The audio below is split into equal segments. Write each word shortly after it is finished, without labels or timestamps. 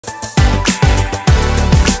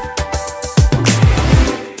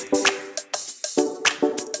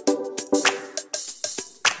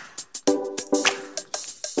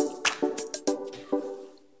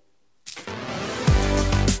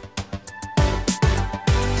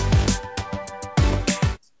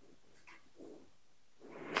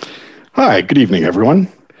Hi, good evening, everyone,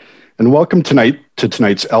 and welcome tonight to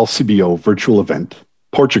tonight's LCBO virtual event,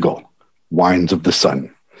 Portugal, Wines of the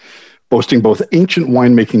Sun. Boasting both ancient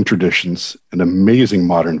winemaking traditions and amazing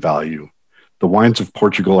modern value, the wines of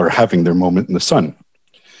Portugal are having their moment in the sun.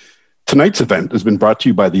 Tonight's event has been brought to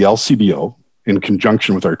you by the LCBO in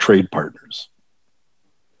conjunction with our trade partners.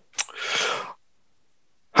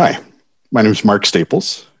 Hi, my name is Marc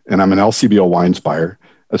Staples, and I'm an LCBO wines buyer,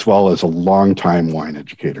 as well as a longtime wine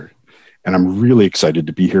educator. And I'm really excited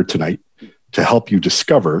to be here tonight to help you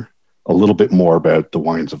discover a little bit more about the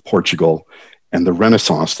wines of Portugal and the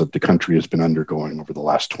renaissance that the country has been undergoing over the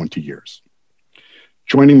last 20 years.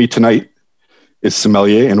 Joining me tonight is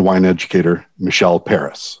sommelier and wine educator, Michelle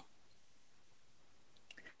Paris.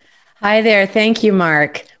 Hi there. Thank you,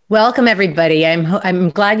 Mark. Welcome, everybody. I'm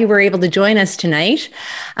glad you were able to join us tonight.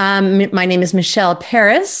 My name is Michelle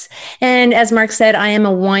Paris, and as Mark said, I am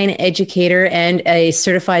a wine educator and a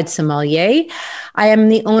certified sommelier. I am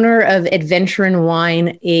the owner of Adventure in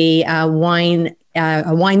Wine, a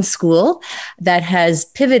wine school that has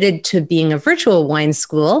pivoted to being a virtual wine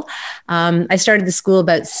school. I started the school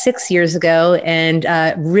about 6 years ago and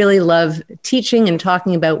really love teaching and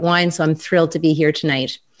talking about wine, so I'm thrilled to be here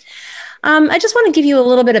tonight. I just want to give you a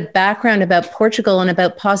little bit of background about Portugal and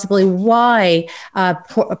about possibly why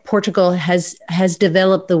Portugal has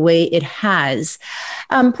developed the way it has.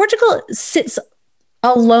 Portugal sits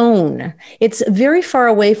alone. It's very far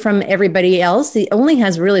away from everybody else. It only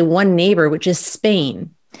has really one neighbor, which is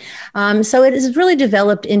Spain. So it is really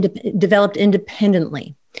developed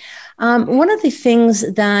independently. One of the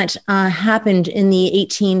things that happened in the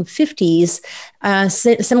 1850s,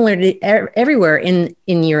 similar to everywhere in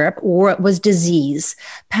Europe, was disease.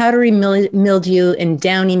 Powdery mildew and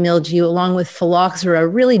downy mildew, along with phylloxera,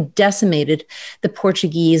 really decimated the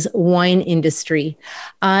Portuguese wine industry.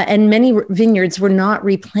 And many vineyards were not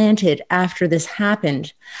replanted after this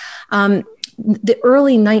happened. The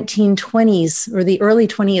early 1920s or the early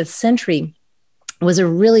 20th century was a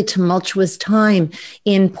really tumultuous time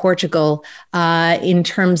in Portugal in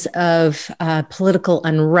terms of political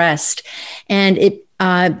unrest. And it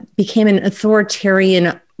became an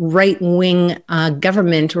authoritarian right-wing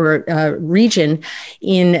government or region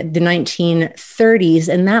in the 1930s.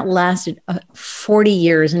 And that lasted 40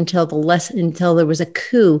 years until there was a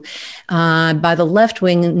coup by the left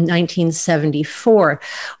wing in 1974,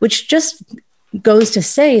 which just goes to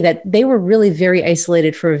say that they were really very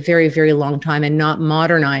isolated for a very, very long time and not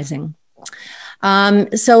modernizing.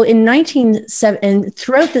 So in and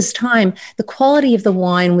throughout this time, the quality of the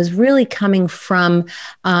wine was really coming from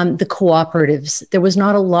the cooperatives. There was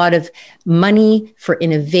not a lot of money for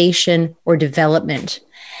innovation or development.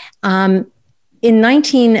 In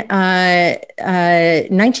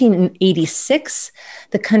 1986,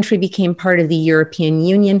 the country became part of the European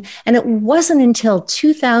Union, and it wasn't until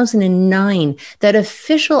 2009 that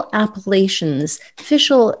official appellations,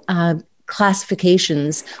 official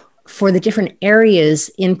classifications for the different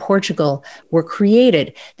areas in Portugal were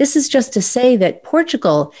created. This is just to say that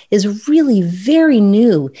Portugal is really very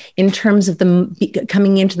new in terms of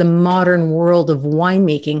coming into the modern world of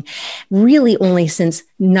winemaking, really only since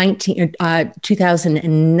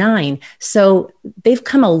 2009. So they've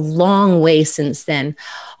come a long way since then.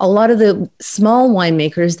 A lot of the small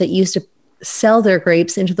winemakers that used to sell their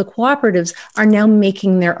grapes into the cooperatives are now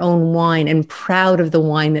making their own wine and proud of the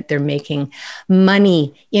wine that they're making.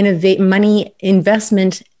 Money,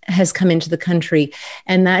 investment has come into the country,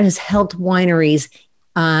 and that has helped wineries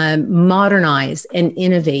modernize and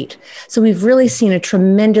innovate. So we've really seen a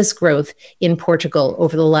tremendous growth in Portugal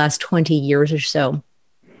over the last 20 years or so.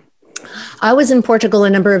 I was in Portugal a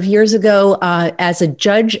number of years ago as a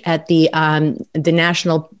judge at the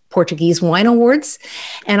National Portuguese Wine Awards,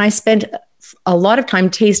 and I spent a lot of time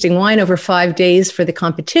tasting wine over 5 days for the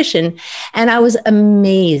competition, and I was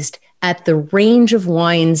amazed at the range of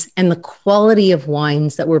wines and the quality of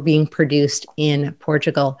wines that were being produced in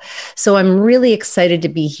Portugal. So I'm really excited to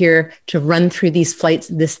be here to run through these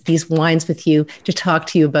wines with you, to talk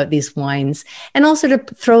to you about these wines, and also to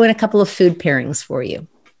throw in a couple of food pairings for you.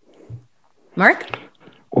 Mark?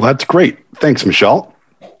 Well, that's great. Thanks, Michelle.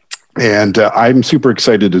 And I'm super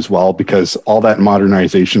excited as well because all that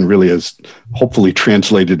modernization really has hopefully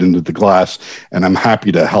translated into the glass. And I'm happy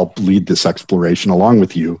to help lead this exploration along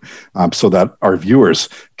with you so that our viewers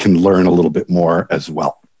can learn a little bit more as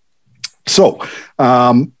well. So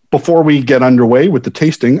before we get underway with the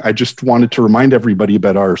tasting, I just wanted to remind everybody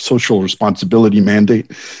about our social responsibility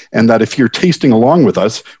mandate, and that if you're tasting along with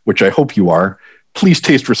us, which I hope you are, please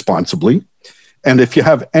taste responsibly. And if you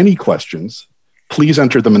have any questions, please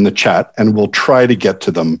enter them in the chat, and we'll try to get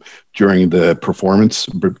to them during the performance,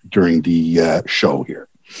 during the show here.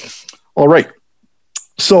 All right.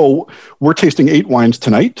 So we're tasting 8 wines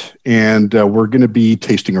tonight, and we're going to be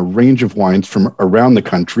tasting a range of wines from around the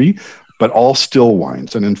country, but all still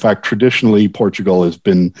wines. And in fact, traditionally, Portugal has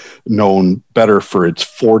been known better for its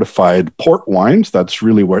fortified port wines. That's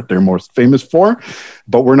really what they're most famous for.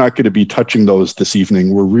 But we're not going to be touching those this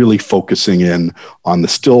evening. We're really focusing in on the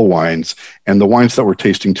still wines. And the wines that we're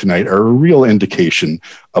tasting tonight are a real indication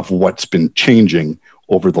of what's been changing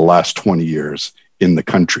over the last 20 years in the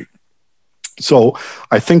country. So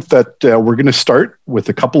I think that we're going to start with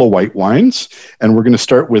a couple of white wines, and we're going to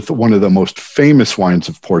start with one of the most famous wines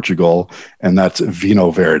of Portugal, and that's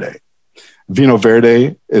Vinho Verde. Vinho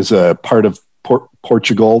Verde is a part of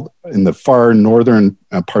Portugal in the far northern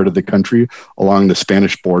part of the country along the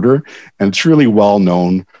Spanish border, and it's really well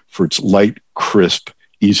known for its light, crisp,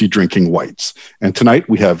 easy drinking whites. And tonight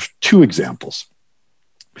we have 2 examples.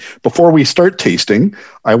 Before we start tasting,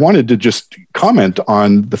 I wanted to just comment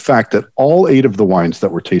on the fact that all 8 of the wines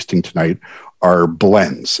that we're tasting tonight are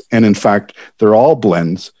blends. And in fact, they're all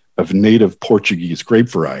blends of native Portuguese grape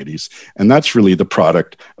varieties. And that's really the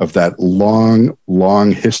product of that long,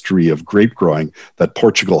 long history of grape growing that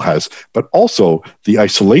Portugal has, but also the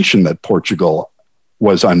isolation that Portugal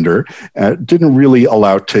was under didn't really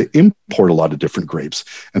allow to import a lot of different grapes.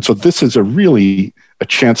 And so this is a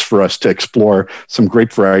chance for us to explore some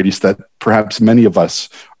grape varieties that perhaps many of us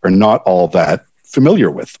are not all that familiar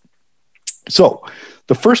with. So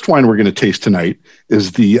the first wine we're going to taste tonight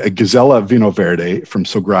is the Gazella Vinho Verde from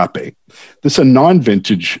Sogrape. This is a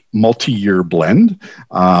non-vintage multi-year blend,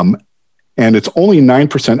 and it's only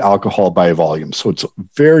 9% alcohol by volume. So it's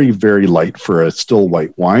very, very light for a still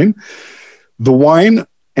white wine. The wine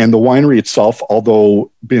and the winery itself,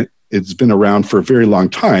 although it's been around for a very long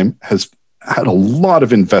time, has had a lot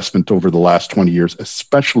of investment over the last 20 years,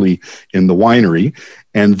 especially in the winery.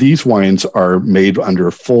 And these wines are made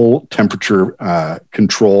under full temperature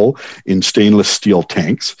control in stainless steel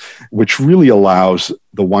tanks, which really allows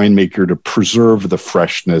the winemaker to preserve the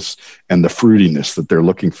freshness and the fruitiness that they're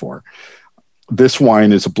looking for. This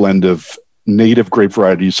wine is a blend of native grape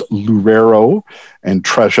varieties, Loureiro and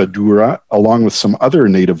Trajadura, along with some other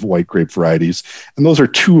native white grape varieties. And those are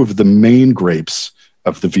 2 of the main grapes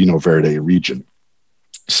of the Vinho Verde region.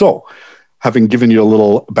 So, having given you a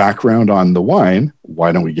little background on the wine,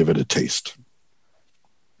 why don't we give it a taste?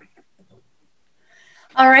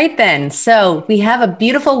 All right, then. So we have a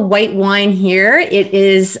beautiful white wine here. It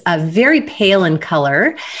is very pale in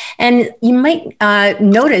color. And you might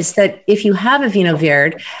notice that if you have a Vinho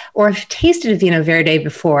Verde or have tasted a Vinho Verde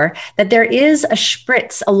before, that there is a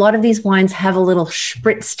spritz. A lot of these wines have a little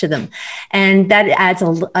spritz to them. And that adds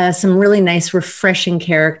some really nice, refreshing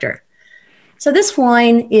character. So this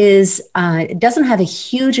wine it doesn't have a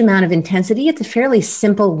huge amount of intensity. It's a fairly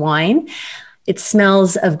simple wine. It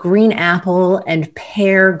smells of green apple and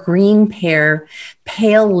pear, green pear,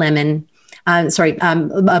 pale lemon. A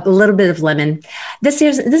little bit of lemon. This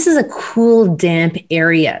is a cool, damp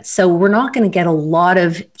area. So we're not going to get a lot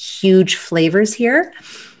of huge flavors here.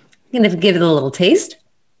 I'm going to give it a little taste.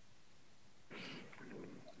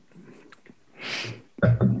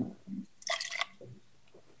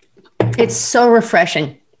 It's so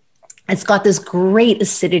refreshing. It's got this great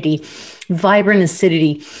acidity, vibrant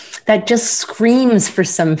acidity that just screams for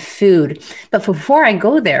some food. But before I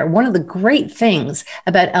go there, one of the great things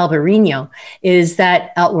about Albarino is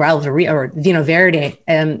that, Vinho Verde,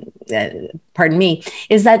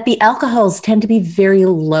 is that the alcohols tend to be very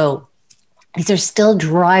low. These are still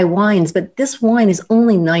dry wines, but this wine is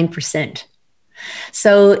only 9%.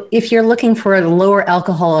 So if you're looking for a lower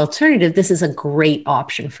alcohol alternative, this is a great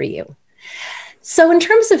option for you. So in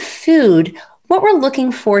terms of food, what we're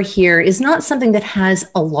looking for here is not something that has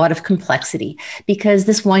a lot of complexity, because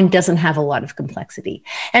this wine doesn't have a lot of complexity.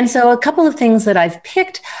 And so a couple of things that I've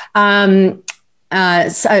picked, a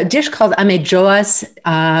dish called amejoas,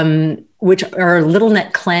 which are little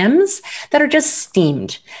neck clams that are just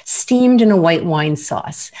steamed in a white wine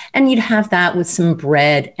sauce. And you'd have that with some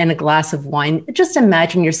bread and a glass of wine. Just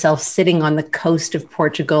imagine yourself sitting on the coast of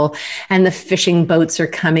Portugal and the fishing boats are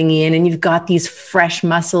coming in and you've got these fresh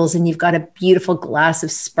mussels and you've got a beautiful glass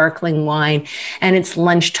of sparkling wine and it's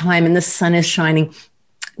lunchtime and the sun is shining.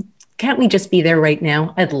 Can't we just be there right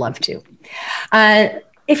now? I'd love to.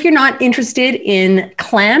 If you're not interested in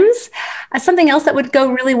clams, something else that would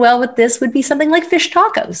go really well with this would be something like fish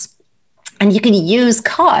tacos. And you can use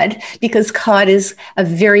cod because cod is a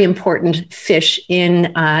very important fish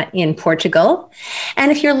in Portugal. And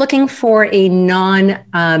if you're looking for a non-meat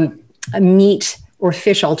or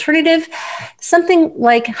fish alternative, something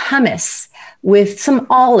like hummus with some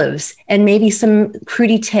olives and maybe some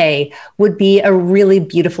crudité would be a really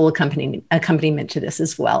beautiful accompaniment to this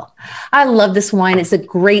as well. I love this wine. It's a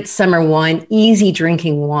great summer wine, easy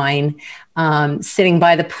drinking wine, sitting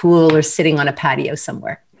by the pool or sitting on a patio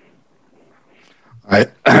somewhere.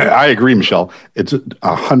 I agree, Michelle. It's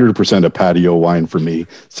 100% a patio wine for me.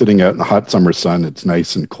 Sitting out in the hot summer sun, it's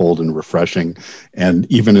nice and cold and refreshing. And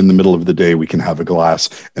even in the middle of the day, we can have a glass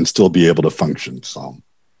and still be able to function. So,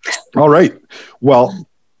 all right. Well,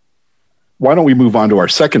 why don't we move on to our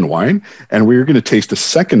second wine? And we're going to taste a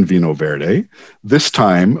second Vino Verde. This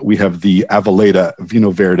time we have the Aveleda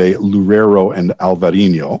Vino Verde Loureiro and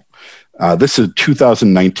Alvarinho. This is a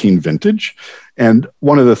 2019 vintage. And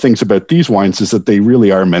one of the things about these wines is that they really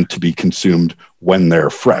are meant to be consumed when they're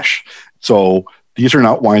fresh. So these are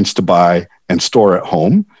not wines to buy and store at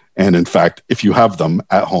home. And in fact, if you have them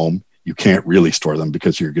at home, you can't really store them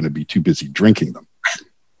because you're going to be too busy drinking them.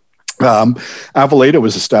 Aveleda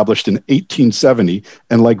was established in 1870,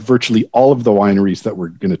 and like virtually all of the wineries that we're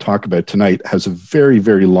going to talk about tonight, has a very,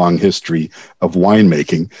 very long history of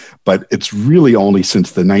winemaking. But it's really only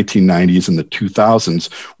since the 1990s and the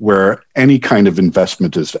 2000s where any kind of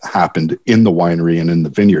investment has happened in the winery and in the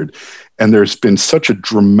vineyard. And there's been such a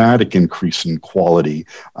dramatic increase in quality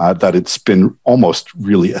that it's been almost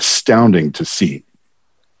really astounding to see.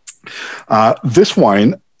 This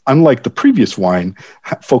wine, unlike the previous wine,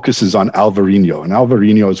 focuses on Alvarinho. And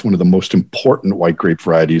Alvarinho is one of the most important white grape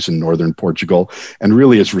varieties in northern Portugal and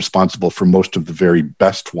really is responsible for most of the very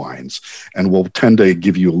best wines and will tend to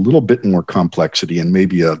give you a little bit more complexity and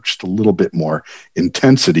maybe just a little bit more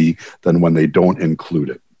intensity than when they don't include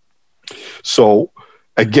it. So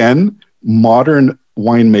again, modern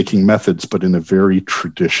winemaking methods, but in a very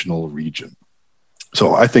traditional region.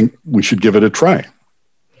 So I think we should give it a try.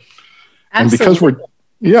 Absolutely.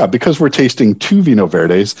 And because we're tasting two Vino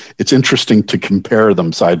Verdes, it's interesting to compare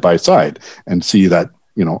them side by side and see that,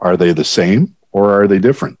 are they the same or are they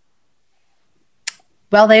different?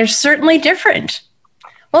 Well, they're certainly different.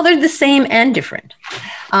 Well, they're the same and different.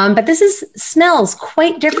 But this smells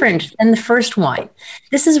quite different than the first wine.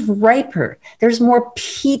 This is riper. There's more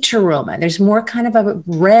peach aroma. There's more kind of a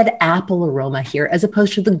red apple aroma here as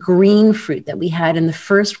opposed to the green fruit that we had in the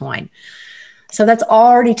first wine. So that's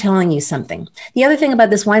already telling you something. The other thing about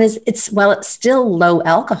this wine is it's still low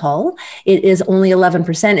alcohol. It is only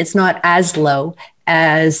 11%. It's not as low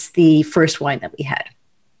as the first wine that we had.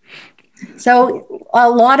 So a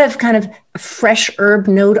lot of kind of fresh herb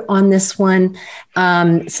note on this one,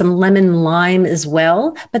 some lemon lime as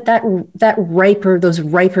well, but those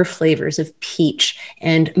riper flavors of peach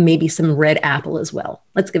and maybe some red apple as well.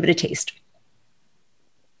 Let's give it a taste.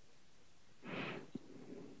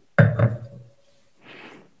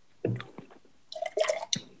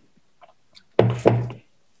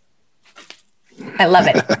 I love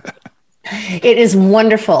it. It is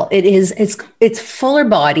wonderful. It's fuller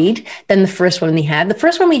bodied than the first one we had. The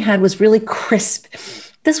first one we had was really crisp.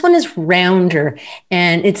 This one is rounder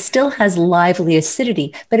and it still has lively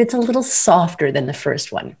acidity, but it's a little softer than the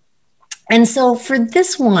first one. And so for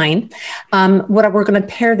this wine, what we're going to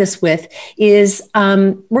pair this with is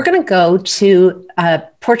we're going to go to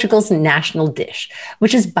Portugal's national dish,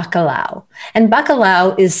 which is bacalhau. And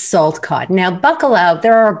bacalhau is salt cod. Now, bacalhau,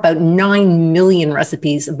 there are about 9 million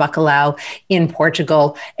recipes of bacalhau in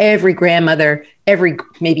Portugal. Every grandmother,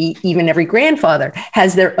 maybe even every grandfather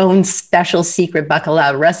has their own special secret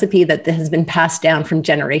bacalhau recipe that has been passed down from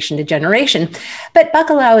generation to generation. But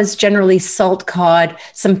bacalhau is generally salt cod,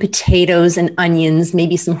 some potatoes and onions,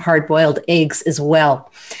 maybe some hard-boiled eggs as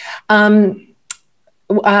well.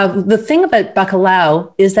 The thing about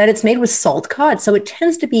bacalhau is that it's made with salt cod, so it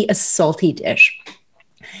tends to be a salty dish.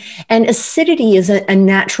 And acidity is a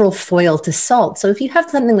natural foil to salt. So if you have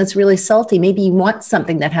something that's really salty, maybe you want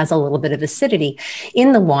something that has a little bit of acidity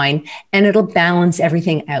in the wine, and it'll balance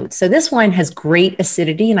everything out. So this wine has great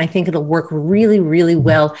acidity, and I think it'll work really, really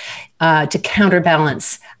well to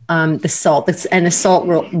counterbalance the salt. And the salt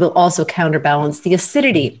will also counterbalance the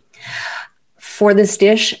acidity. For this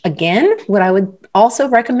dish, again, what I would also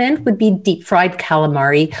recommend would be deep fried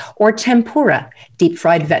calamari or tempura, deep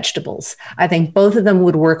fried vegetables. I think both of them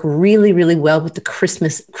would work really, really well with the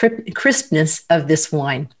crispness of this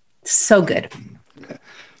wine. So good.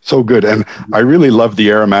 So good. And I really love the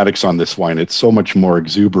aromatics on this wine. It's so much more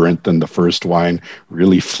exuberant than the first wine,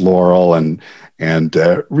 really floral and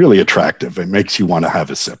really attractive. It makes you want to have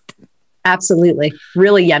a sip. Absolutely.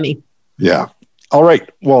 Really yummy. Yeah. All right.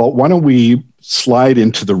 Well, why don't we slide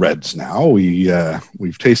into the reds now.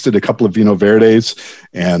 We've tasted a couple of Vino Verdes,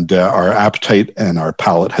 and our appetite and our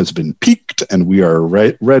palate has been piqued, and we are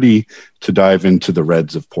ready to dive into the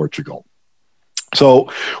reds of Portugal.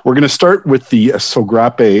 So we're going to start with the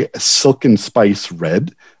Sogrape Silken Spice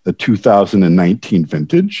Red, the 2019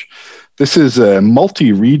 vintage. This is a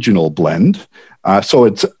multi-regional blend. So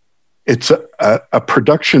it's a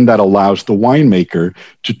production that allows the winemaker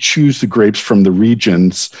to choose the grapes from the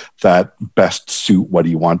regions that best suit what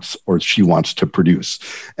he wants or she wants to produce,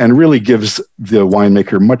 and really gives the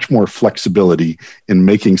winemaker much more flexibility in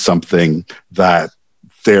making something that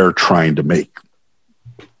they're trying to make.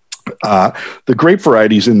 The grape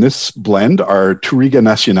varieties in this blend are Touriga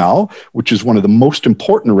Nacional, which is one of the most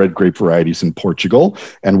important red grape varieties in Portugal,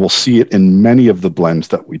 and we'll see it in many of the blends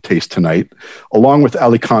that we taste tonight, along with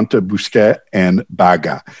Alicante, Busquet, and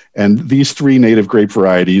Baga. And these three native grape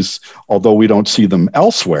varieties, although we don't see them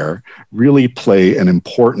elsewhere, really play an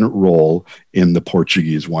important role in the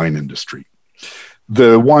Portuguese wine industry.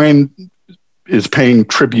 The wine is paying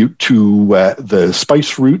tribute to the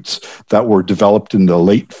spice roots that were developed in the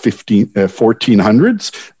late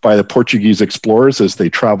 1400s by the Portuguese explorers as they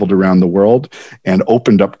traveled around the world and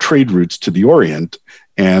opened up trade routes to the Orient,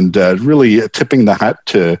 and really tipping the hat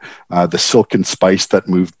to the silken spice that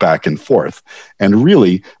moved back and forth. And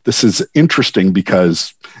really, this is interesting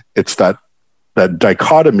because it's that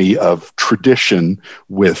dichotomy of tradition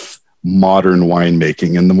with modern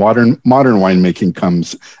winemaking, and the modern winemaking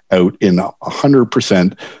comes out in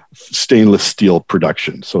 100% stainless steel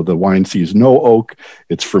production. So the wine sees no oak.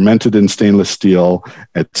 It's fermented in stainless steel.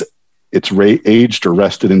 It's aged or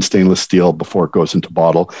rested in stainless steel before it goes into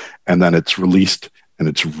bottle, and then it's released and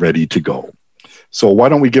it's ready to go. So why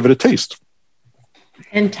don't we give it a taste?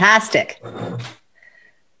 Fantastic. All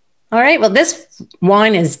right. Well, this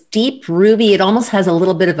wine is deep ruby. It almost has a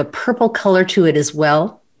little bit of a purple color to it as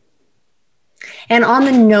well. And on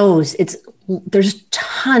the nose, there's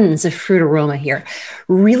tons of fruit aroma here.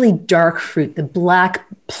 Really dark fruit, the black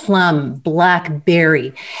plum,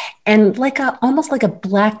 blackberry, and almost like a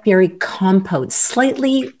blackberry compote,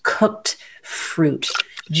 slightly cooked fruit,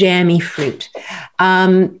 jammy fruit.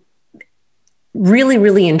 Really,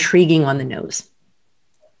 really intriguing on the nose.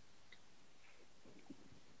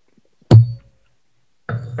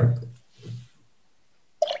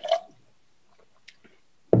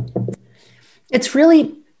 It's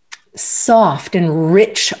really soft and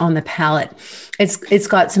rich on the palate. It's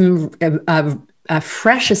got some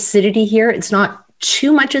fresh acidity here. It's not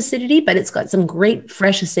too much acidity, but it's got some great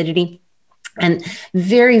fresh acidity and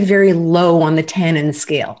very, very low on the tannin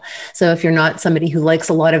scale. So if you're not somebody who likes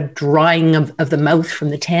a lot of drying of the mouth from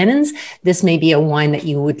the tannins, this may be a wine that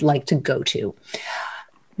you would like to go to.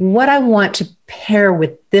 What I want to pair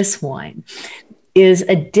with this wine is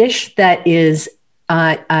a dish that is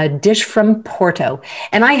a dish from Porto.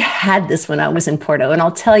 And I had this when I was in Porto. And I'll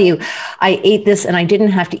tell you, I ate this and I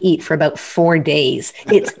didn't have to eat for about 4 days.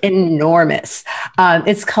 It's enormous.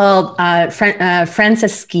 It's called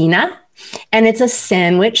Franceschina. And it's a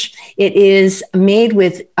sandwich. It is made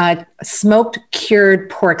with smoked cured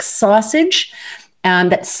pork sausage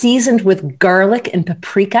that's seasoned with garlic and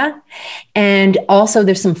paprika. And also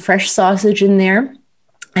there's some fresh sausage in there.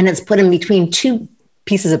 And it's put in between 2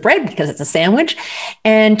 pieces of bread because it's a sandwich,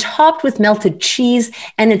 and topped with melted cheese,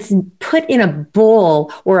 and it's put in a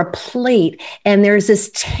bowl or a plate, and there's this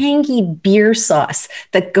tangy beer sauce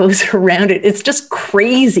that goes around it. It's just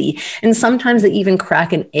crazy. And sometimes they even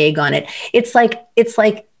crack an egg on it. It's like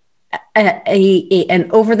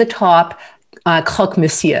an over-the-top croque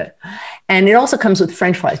monsieur. And it also comes with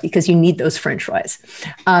French fries because you need those French fries.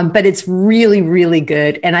 But it's really, really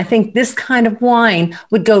good. And I think this kind of wine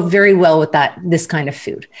would go very well with this kind of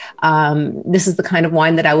food. This is the kind of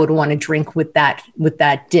wine that I would want to drink with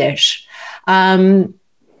that dish.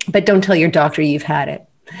 But don't tell your doctor you've had it.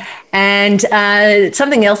 And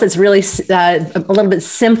something else that's really a little bit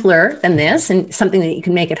simpler than this, and something that you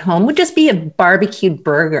can make at home, would just be a barbecued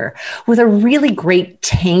burger with a really great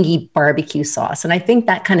tangy barbecue sauce. And I think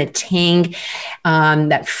that kind of tang,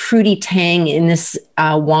 that fruity tang in this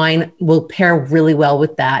wine will pair really well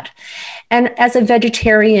with that. And as a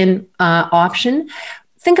vegetarian option,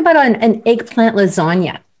 think about an eggplant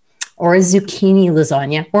lasagna, or a zucchini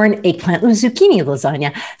lasagna, or an eggplant zucchini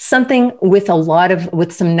lasagna, something with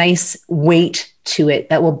some nice weight to it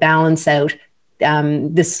that will balance out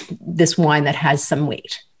this wine that has some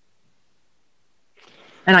weight.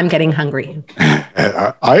 And I'm getting hungry.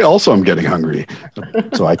 I also am getting hungry.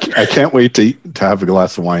 So I can't wait to have a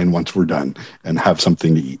glass of wine once we're done and have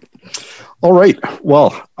something to eat. All right.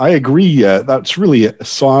 Well, I agree. That's really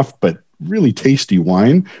soft, but really tasty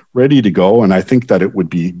wine ready to go. And I think that it would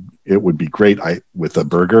be great with a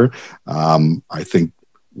burger. I think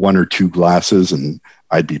 1 or 2 glasses and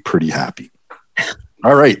I'd be pretty happy.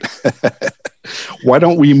 All right. Why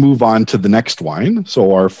don't we move on to the next wine?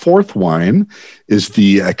 So our 4th wine is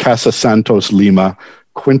the Casa Santos Lima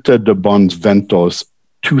Quinta de Bons Ventos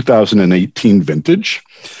 2018 vintage.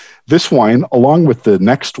 This wine, along with the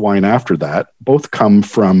next wine after that, both come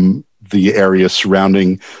from the area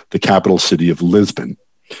surrounding the capital city of Lisbon,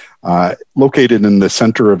 located in the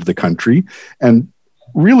center of the country. And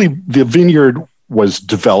really, the vineyard was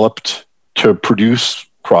developed to produce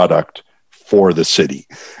product for the city.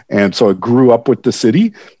 And so it grew up with the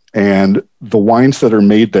city, and the wines that are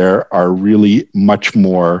made there are really much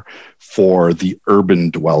more for the urban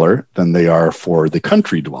dweller than they are for the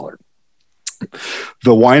country dweller.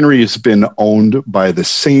 The winery has been owned by the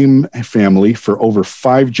same family for over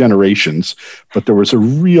 5 generations, but there was a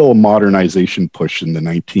real modernization push in the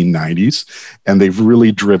 1990s, and they've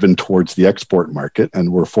really driven towards the export market.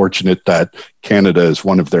 And we're fortunate that Canada is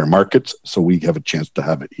one of their markets, so we have a chance to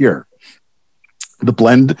have it here. The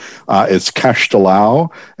blend is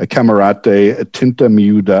Castelao, Camarate, Tinta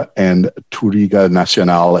Miúda, and Touriga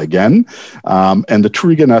Nacional again. And the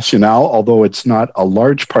Touriga Nacional, although it's not a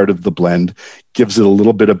large part of the blend, gives it a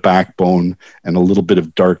little bit of backbone and a little bit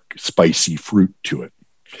of dark, spicy fruit to it.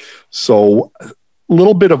 So a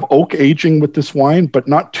little bit of oak aging with this wine, but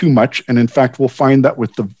not too much. And in fact, we'll find that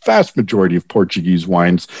with the vast majority of Portuguese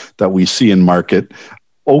wines that we see in market,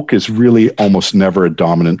 oak is really almost never a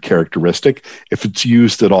dominant characteristic. If it's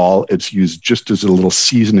used at all, it's used just as a little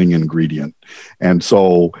seasoning ingredient. And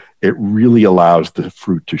so it really allows the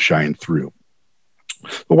fruit to shine through.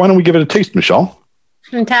 But why don't we give it a taste, Michelle?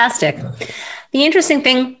 Fantastic. The interesting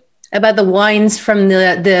thing about the wines from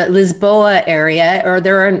the Lisboa area, or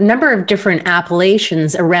there are a number of different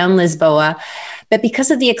appellations around Lisboa, but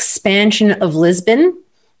because of the expansion of Lisbon,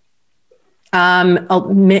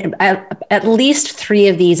 at least 3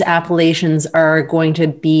 of these appellations are going to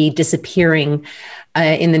be disappearing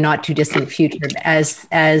in the not too distant future as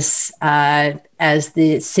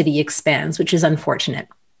the city expands, which is unfortunate.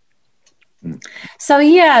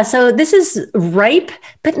 So this is ripe,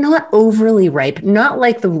 but not overly ripe, not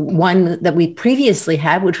like the one that we previously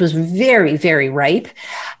had, which was very, very ripe.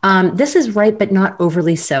 This is ripe, but not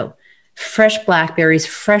overly so. Fresh blackberries,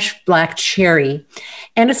 fresh black cherry,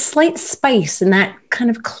 and a slight spice, and that kind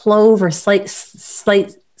of clove or slight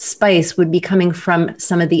spice would be coming from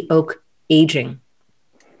some of the oak aging.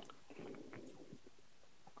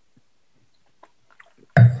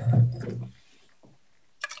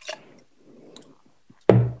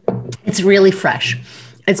 It's really fresh.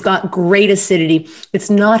 It's got great acidity. It's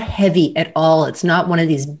not heavy at all. It's not one of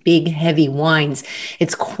these big, heavy wines.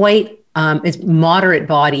 It's quite it's moderate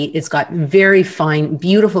body. It's got very fine,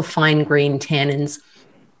 beautiful fine grain tannins,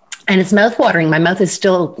 and it's mouth-watering. My mouth is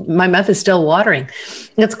still watering.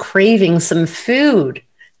 It's craving some food.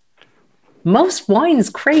 Most wines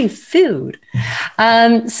crave food.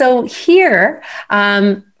 So here,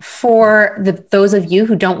 for those of you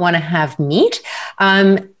who don't want to have meat,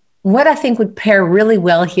 what I think would pair really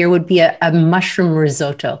well here would be a mushroom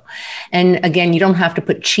risotto. And again, you don't have to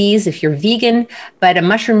put cheese if you're vegan, but a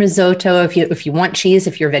mushroom risotto if you want cheese,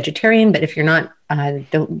 if you're vegetarian, but if you're not,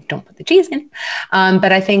 don't put the cheese in.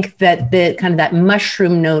 But I think that the kind of that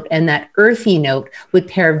mushroom note and that earthy note would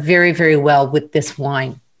pair very, very well with this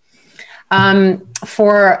wine.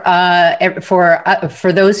 For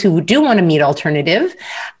those who do want a meat alternative,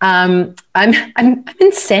 I'm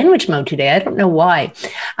in sandwich mode today. I don't know why.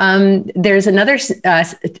 There's another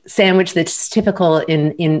sandwich that's typical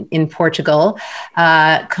in Portugal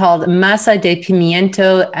called massa de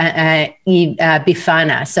pimiento e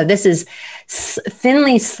bifana. So this is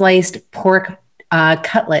thinly sliced pork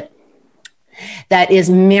cutlet that is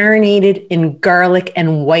marinated in garlic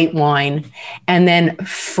and white wine and then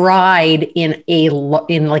fried in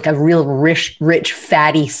like a real rich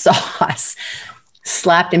fatty sauce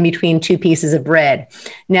slapped in between 2 pieces of bread.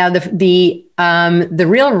 Now the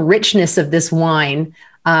real richness of this wine,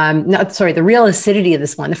 the real acidity of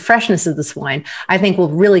this wine, the freshness of this wine, I think will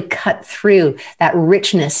really cut through that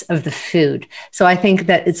richness of the food. So I think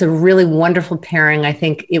that it's a really wonderful pairing. I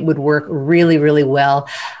think it would work really, really well.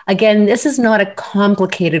 Again, this is not a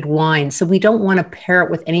complicated wine, so we don't want to pair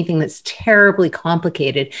it with anything that's terribly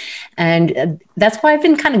complicated. And that's why I've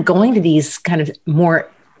been kind of going to these kind of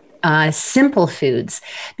more simple foods,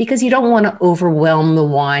 because you don't want to overwhelm the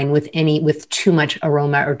wine with too much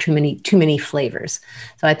aroma or too many flavors.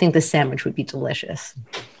 So I think the sandwich would be delicious.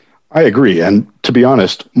 I agree. And to be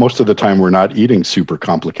honest, most of the time we're not eating super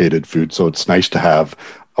complicated food. So it's nice to have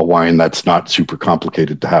a wine that's not super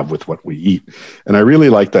complicated to have with what we eat. And I really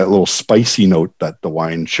like that little spicy note that the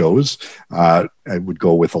wine shows. I would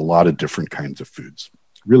go with a lot of different kinds of foods.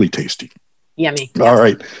 Really tasty. Yummy. All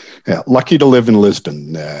right. Yeah. Lucky to live in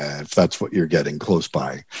Lisbon, if that's what you're getting close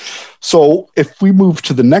by. So if we move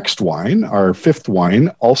to the next wine, our fifth wine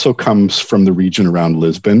also comes from the region around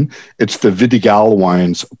Lisbon. It's the Vidigal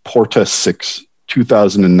Wines Porta 6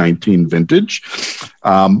 2019 vintage.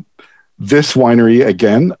 This winery,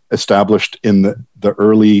 again, established in the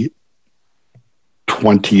early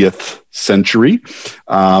 20th century.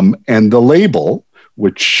 And the label,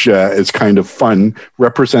 which is kind of fun,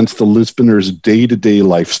 represents the Lisboners' day-to-day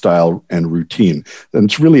lifestyle and routine. And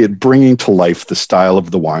it's really at bringing to life the style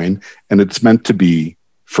of the wine, and it's meant to be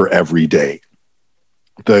for every day.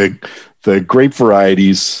 The grape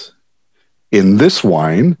varieties in this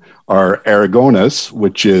wine are Aragones,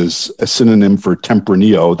 which is a synonym for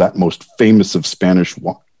Tempranillo, that most famous of Spanish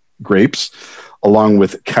grapes, along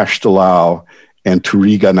with Castelao and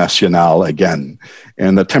Touriga Nacional again.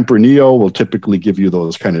 And the Tempranillo will typically give you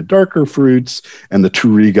those kind of darker fruits, and the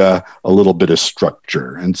Touriga a little bit of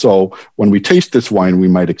structure. And so when we taste this wine, we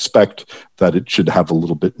might expect that it should have a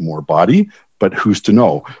little bit more body, but who's to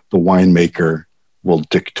know? The winemaker will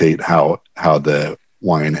dictate how the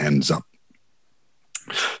wine ends up.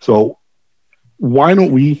 So why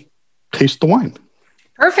don't we taste the wine?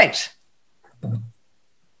 Perfect.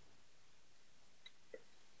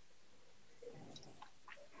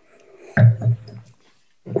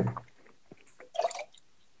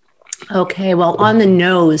 Okay, well, on the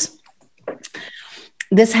nose,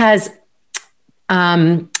 this has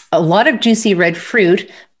a lot of juicy red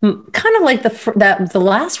fruit, kind of like the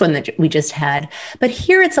last one that we just had. But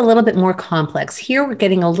here it's a little bit more complex. Here we're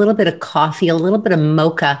getting a little bit of coffee, a little bit of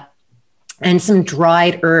mocha, and some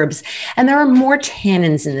dried herbs. And there are more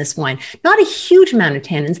tannins in this wine. Not a huge amount of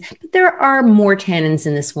tannins, but there are more tannins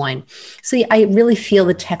in this wine. So I really feel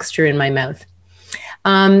the texture in my mouth.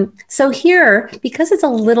 So here, because there's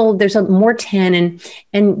a more tannin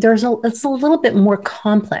and it's a little bit more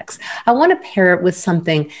complex. I want to pair it with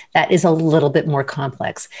something that is a little bit more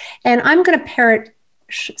complex. And I'm going to pair it,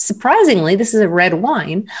 surprisingly, this is a red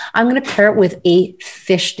wine. I'm going to pair it with a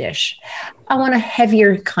fish dish. I want a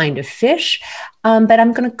heavier kind of fish, but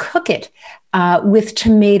I'm going to cook it with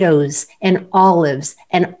tomatoes and olives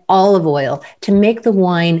and olive oil to make the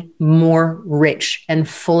wine more rich and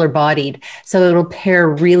fuller bodied. So it'll pair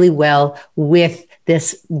really well with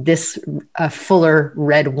this fuller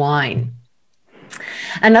red wine.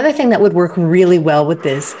 Another thing that would work really well with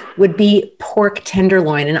this would be pork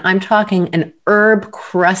tenderloin. And I'm talking an herb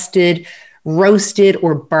crusted, roasted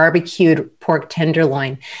or barbecued pork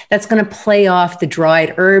tenderloin. That's going to play off the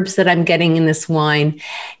dried herbs that I'm getting in this wine.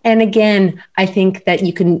 And again, I think that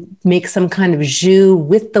you can make some kind of jus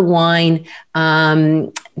with the wine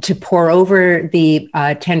to pour over the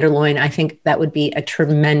tenderloin. I think that would be a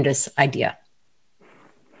tremendous idea.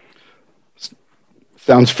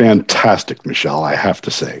 Sounds fantastic, Michelle, I have to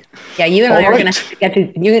say. Yeah, you and I are going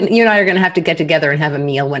to have to get together and have a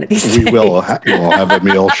meal one of these days. We will. We'll have a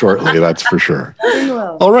meal shortly, that's for sure.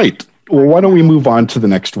 All right. Well, why don't we move on to the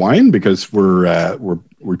next wine, because we're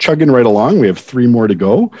chugging right along. We have 3 more to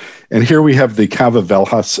go. And here we have the Cava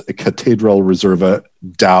Velhas Catedral Reserva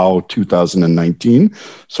Dow 2019.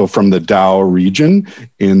 So from the Dow region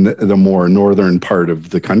in the more northern part of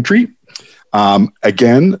the country.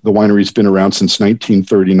 Again, the winery's been around since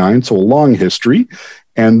 1939, so a long history.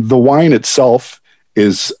 And the wine itself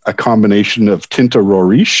is a combination of Tinta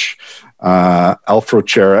Roriche,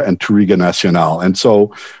 Alfrochera, and Touriga Nacional. And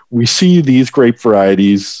so we see these grape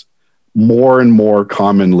varieties more and more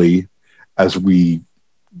commonly as we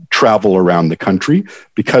travel around the country,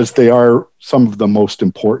 because they are some of the most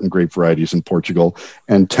important grape varieties in Portugal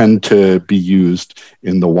and tend to be used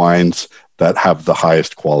in the wines that have the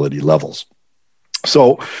highest quality levels.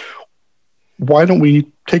 So why don't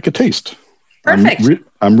we take a taste? Perfect.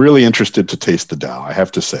 I'm really interested to taste the Dow, I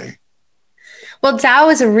have to say. Well, Dow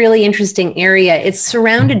is a really interesting area. It's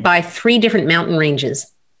surrounded by 3 different mountain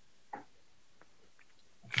ranges.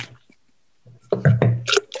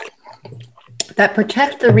 That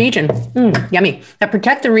protect the region, yummy, that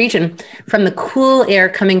protect the region from the cool air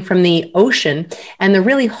coming from the ocean and the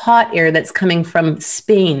really hot air that's coming from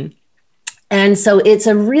Spain. And so it's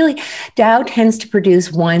a really, Dow tends to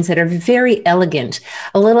produce wines that are very elegant,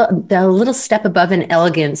 a little step above in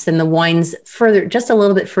elegance than the wines further, just a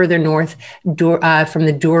little bit further north from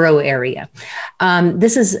the Douro area.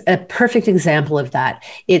 This is a perfect example of that.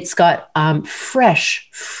 It's got fresh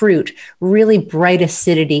fruit, really bright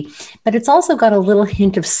acidity, but it's also got a little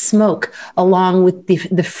hint of smoke along with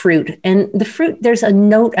the fruit. And the fruit, there's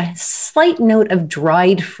a slight note of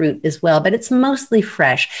dried fruit as well, but it's mostly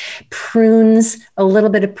fresh. Prunes, a little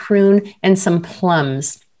bit of prune, and some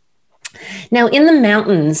plums. Now, in the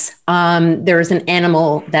mountains, there is an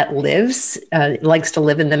animal that likes to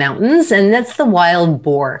live in the mountains, and that's the wild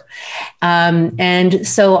boar. And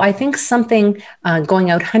so I think something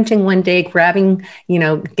going out hunting one day, grabbing,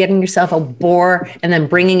 getting yourself a boar and then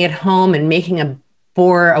bringing it home and making a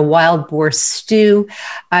wild boar stew.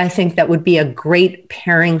 I think that would be a great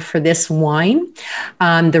pairing for this wine.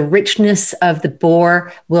 The richness of the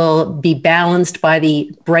boar will be balanced by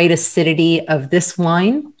the bright acidity of this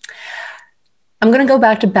wine. I'm going to go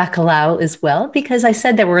back to bacalhau as well, because I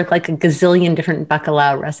said there were like a gazillion different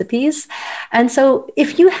bacalhau recipes. And so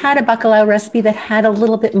if you had a bacalhau recipe that had a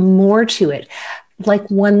little bit more to it, like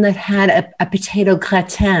one that had a potato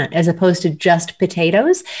gratin as opposed to just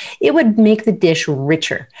potatoes, it would make the dish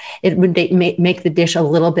richer. It would make the dish a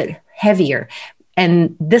little bit heavier.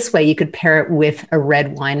 And this way you could pair it with a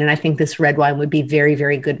red wine. And I think this red wine would be very,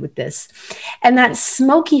 very good with this. And that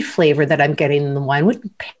smoky flavor that I'm getting in the wine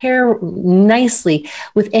would pair nicely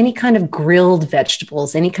with any kind of grilled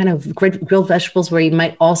vegetables, any kind of grilled vegetables where you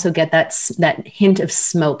might also get that hint of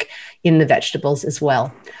smoke in the vegetables as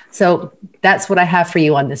well. So that's what I have for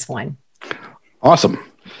you on this wine. Awesome.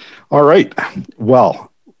 All right.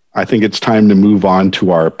 Well, I think it's time to move on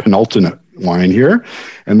to our penultimate wine here.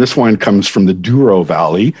 And this wine comes from the Douro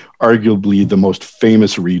Valley, arguably the most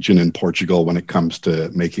famous region in Portugal when it comes to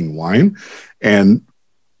making wine, and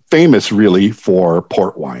famous really for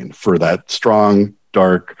port wine, for that strong,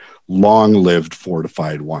 dark, long-lived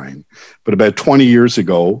fortified wine. But about 20 years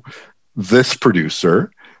ago, this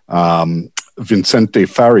producer, Vicente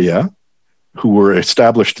Faria, who were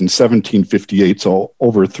established in 1758, so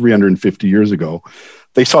over 350 years ago,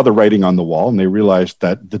 they saw the writing on the wall and they realized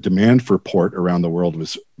that the demand for port around the world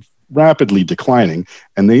was rapidly declining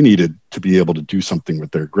and they needed to be able to do something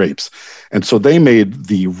with their grapes. And so they made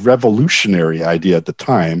the revolutionary idea at the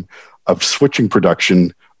time of switching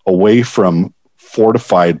production away from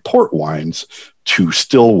fortified port wines to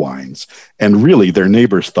still wines. And really their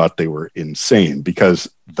neighbors thought they were insane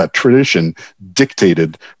because that tradition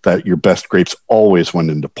dictated that your best grapes always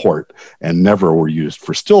went into port and never were used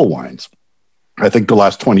for still wines. I think the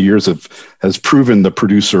last 20 years has proven the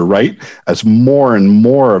producer right, as more and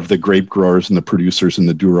more of the grape growers and the producers in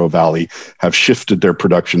the Douro Valley have shifted their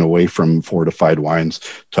production away from fortified wines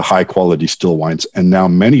to high quality still wines. And now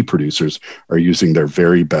many producers are using their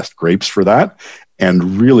very best grapes for that.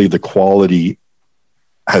 And really the quality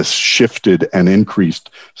has shifted and increased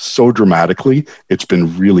so dramatically. It's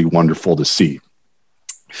been really wonderful to see.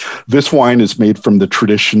 This wine is made from the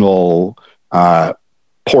traditional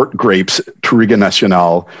port grapes, Touriga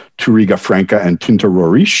Nacional, Touriga Franca, and Tinta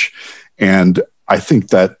Roriz. And I think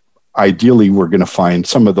that ideally we're going to find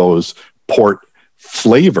some of those port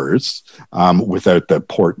flavors without the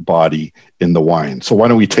port body in the wine. So why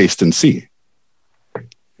don't we taste and see?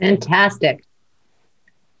 Fantastic.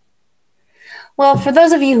 Well, for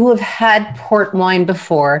those of you who have had port wine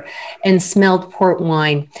before and smelled port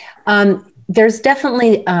wine, there's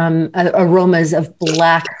definitely aromas of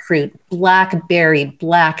black fruit, black berry,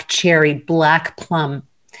 black cherry, black plum,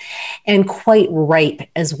 and quite ripe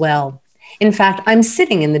as well. In fact, I'm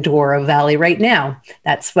sitting in the Douro Valley right now.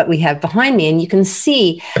 That's what we have behind me. And you can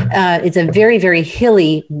see it's a very, very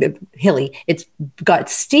hilly. It's got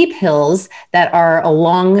steep hills that are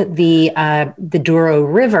along the Douro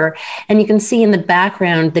River. And you can see in the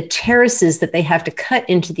background the terraces that they have to cut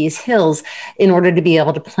into these hills in order to be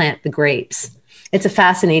able to plant the grapes. It's a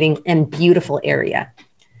fascinating and beautiful area.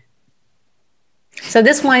 So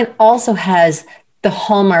this wine also has the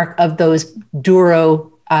hallmark of those Douro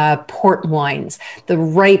port wines, the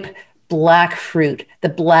ripe black fruit, the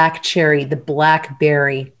black cherry, the black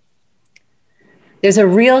berry. There's a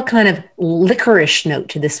real kind of licorice note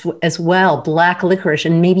to this as well, black licorice,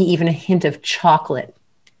 and maybe even a hint of chocolate.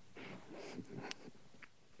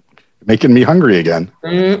 Making me hungry again.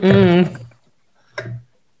 Mm-mm.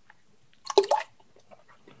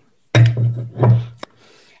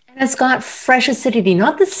 And it's got fresh acidity,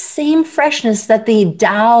 not the same freshness that the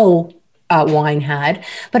Dow wine had,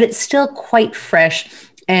 but it's still quite fresh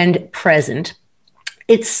and present.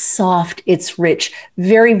 It's soft, it's rich,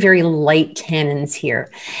 very, very light tannins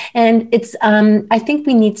here. And it's, I think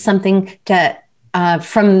we need something to,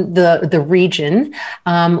 from the region.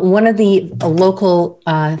 One of the local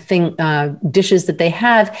dishes that they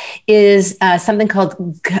have is something called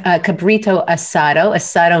cabrito asado.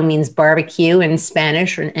 Asado means barbecue in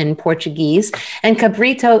Spanish and Portuguese. And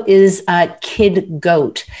cabrito is kid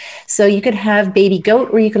goat. So you could have baby goat,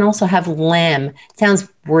 or you can also have lamb. It sounds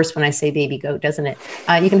worse when I say baby goat, doesn't it?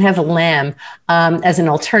 You can have lamb as an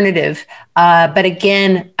alternative. But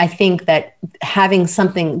again, I think that having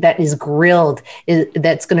something that is grilled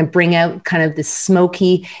that's going to bring out kind of the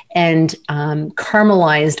smoky and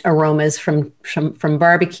caramelized aromas from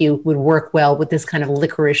barbecue would work well with this kind of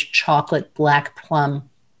licorice chocolate black plum.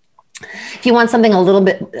 If you want something a little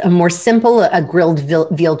bit more simple, a grilled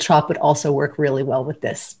veal chop would also work really well with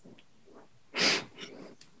this.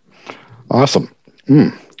 Awesome.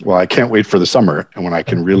 Well, I can't wait for the summer and when I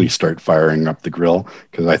can really start firing up the grill,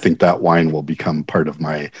 because I think that wine will become part of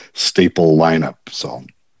my staple lineup. So,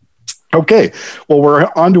 okay. Well, we're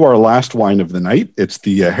on to our last wine of the night. It's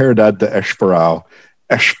the Heredad de Esparao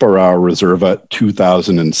Reserva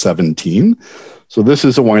 2017. So this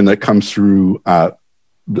is a wine that comes through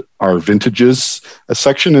our vintages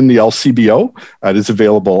section in the LCBO. It is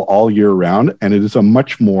available all year round, and it is a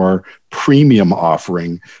much more premium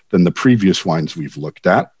offering than the previous wines we've looked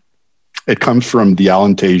at. It comes from the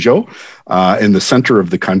Alentejo in the center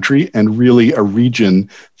of the country, and really a region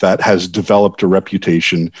that has developed a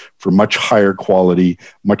reputation for much higher quality,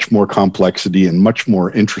 much more complexity, and much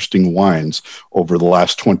more interesting wines over the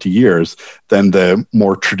last 20 years than the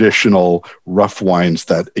more traditional rough wines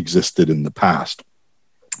that existed in the past.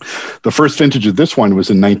 The first vintage of this one was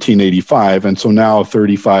in 1985, and so now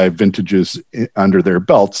 35 vintages under their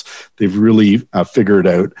belts, they've really figured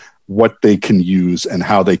out what they can use and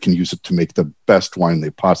how they can use it to make the best wine they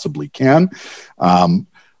possibly can.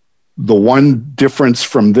 The one difference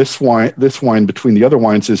from this wine between the other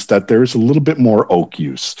wines is that there's a little bit more oak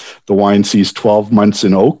use. The wine sees 12 months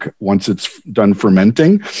in oak once it's done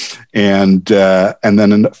fermenting, and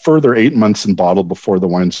then a further 8 months in bottle before the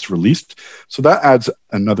wine's released. So that adds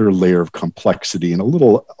another layer of complexity and a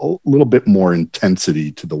little bit more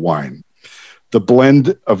intensity to the wine. The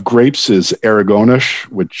blend of grapes is Aragonés,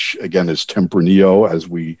 which again is Tempranillo, as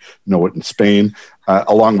we know it in Spain,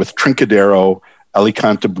 along with Trincadero,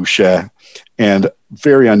 Alicante Bouschet, and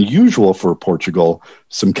very unusual for Portugal,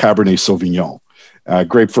 some Cabernet Sauvignon, a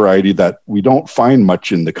grape variety that we don't find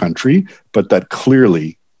much in the country, but that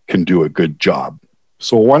clearly can do a good job.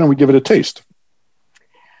 So why don't we give it a taste?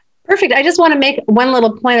 Perfect. I just want to make one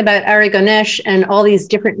little point about Aragonés and all these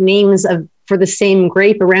different names for the same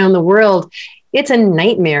grape around the world. It's a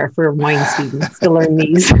nightmare for wine students to learn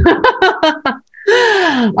these.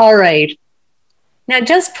 All right. Now,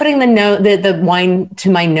 just putting the wine to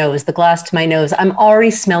my nose, the glass to my nose, I'm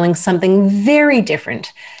already smelling something very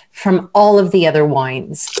different from all of the other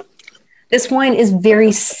wines. This wine is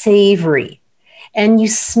very savory, and you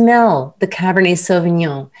smell the Cabernet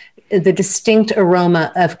Sauvignon, the distinct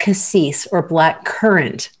aroma of cassis or black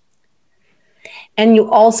currant. And you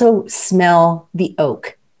also smell the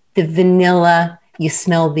oak, the vanilla, you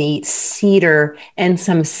smell the cedar, and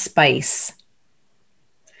some spice.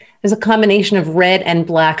 There's a combination of red and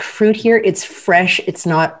black fruit here. It's fresh. It's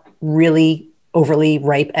not really overly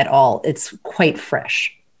ripe at all. It's quite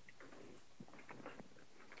fresh.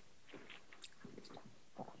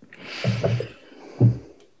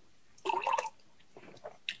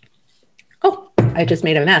 Oh, I just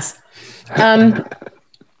made a mess.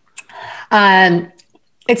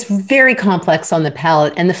 It's very complex on the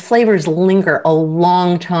palate, and the flavors linger a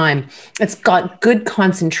long time. It's got good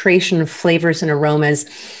concentration of flavors and aromas.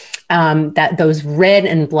 That those red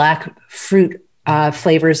and black fruit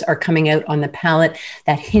flavors are coming out on the palate.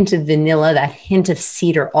 That hint of vanilla, that hint of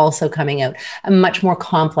cedar also coming out. A much more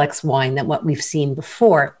complex wine than what we've seen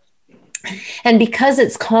before. And because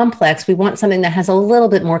it's complex, we want something that has a little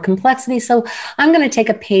bit more complexity. So I'm going to take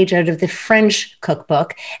a page out of the French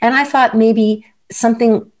cookbook, and I thought maybe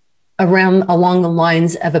something along the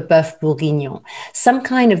lines of a bœuf bourguignon, some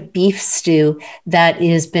kind of beef stew that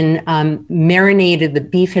has been marinated. The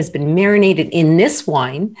beef has been marinated in this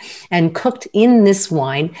wine and cooked in this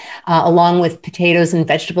wine, along with potatoes and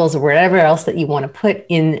vegetables or whatever else that you want to put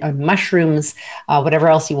in, mushrooms, whatever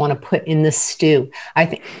else you want to put in the stew. I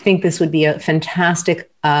think this would be a fantastic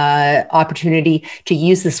opportunity to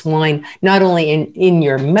use this wine not only in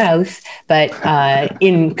your mouth but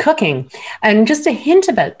in cooking. And just a hint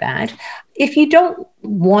about that, if you don't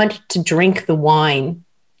want to drink the wine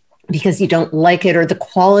because you don't like it or the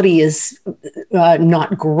quality is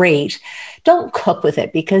not great, don't cook with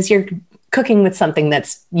it because you're cooking with something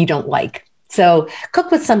that's you don't like. So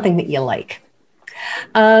cook with something that you like.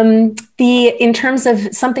 In terms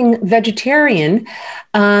of something vegetarian,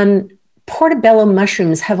 portobello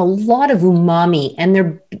mushrooms have a lot of umami, and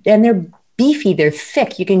they're beefy. They're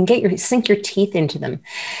thick. You can sink your teeth into them.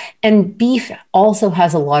 And beef also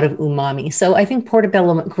has a lot of umami. So I think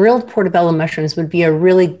grilled portobello mushrooms would be a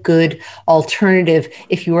really good alternative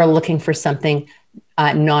if you are looking for something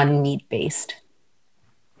non-meat based.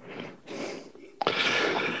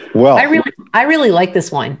 Well, I really like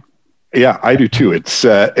this wine. Yeah, I do too. It's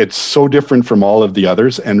so different from all of the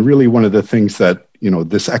others, and really one of the things that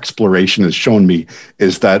this exploration has shown me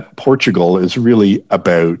is that Portugal is really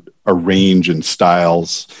about a range in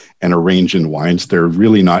styles and a range in wines. They're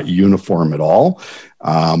really not uniform at all.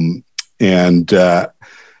 And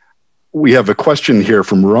we have a question here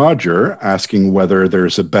from Roger asking whether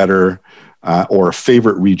there's a better or a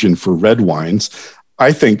favorite region for red wines.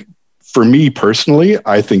 I think, for me personally,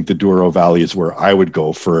 I think the Douro Valley is where I would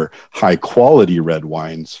go for high quality red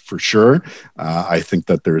wines for sure. I think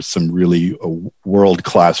that there's some really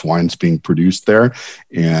world-class wines being produced there,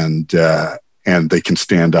 and they can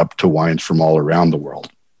stand up to wines from all around the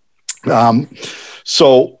world.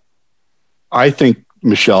 So I think,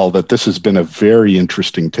 Michelle, that this has been a very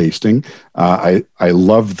interesting tasting. I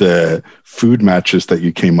love the food matches that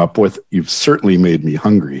you came up with. You've certainly made me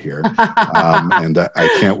hungry here. And I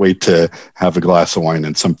can't wait to have a glass of wine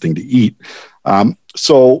and something to eat.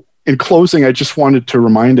 So in closing, I just wanted to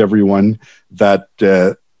remind everyone that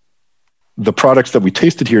the products that we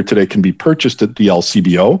tasted here today can be purchased at the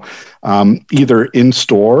LCBO, either in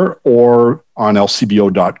store or on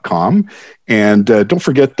lcbo.com. And don't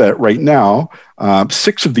forget that right now,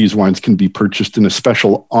 6 of these wines can be purchased in a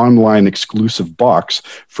special online exclusive box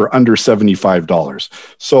for under $75.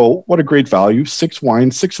 So what a great value. 6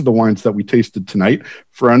 wines, 6 of the wines that we tasted tonight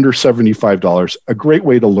for under $75. A great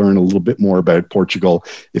way to learn a little bit more about Portugal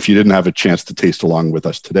if you didn't have a chance to taste along with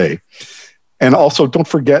us today. And also don't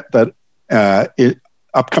forget that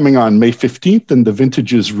upcoming on May 15th in the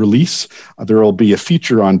Vintages release, there will be a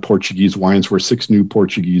feature on Portuguese wines where 6 new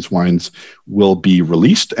Portuguese wines will be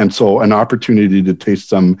released. And so an opportunity to taste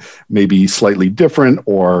some maybe slightly different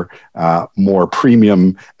or more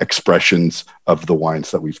premium expressions of the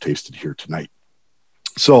wines that we've tasted here tonight.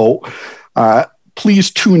 So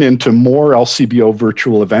please tune into more LCBO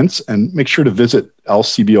virtual events and make sure to visit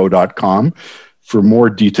lcbo.com for more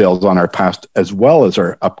details on our past as well as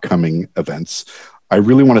our upcoming events. I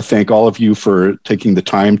really want to thank all of you for taking the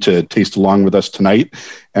time to taste along with us tonight.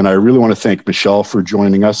 And I really want to thank Michelle for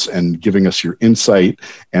joining us and giving us your insight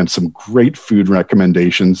and some great food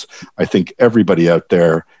recommendations. I think everybody out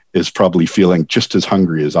there is probably feeling just as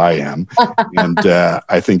hungry as I am. And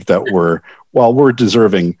I think that we're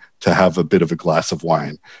deserving to have a bit of a glass of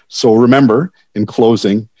wine. So remember, in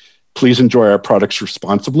closing, please enjoy our products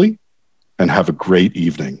responsibly and have a great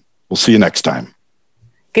evening. We'll see you next time.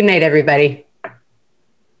 Good night, everybody.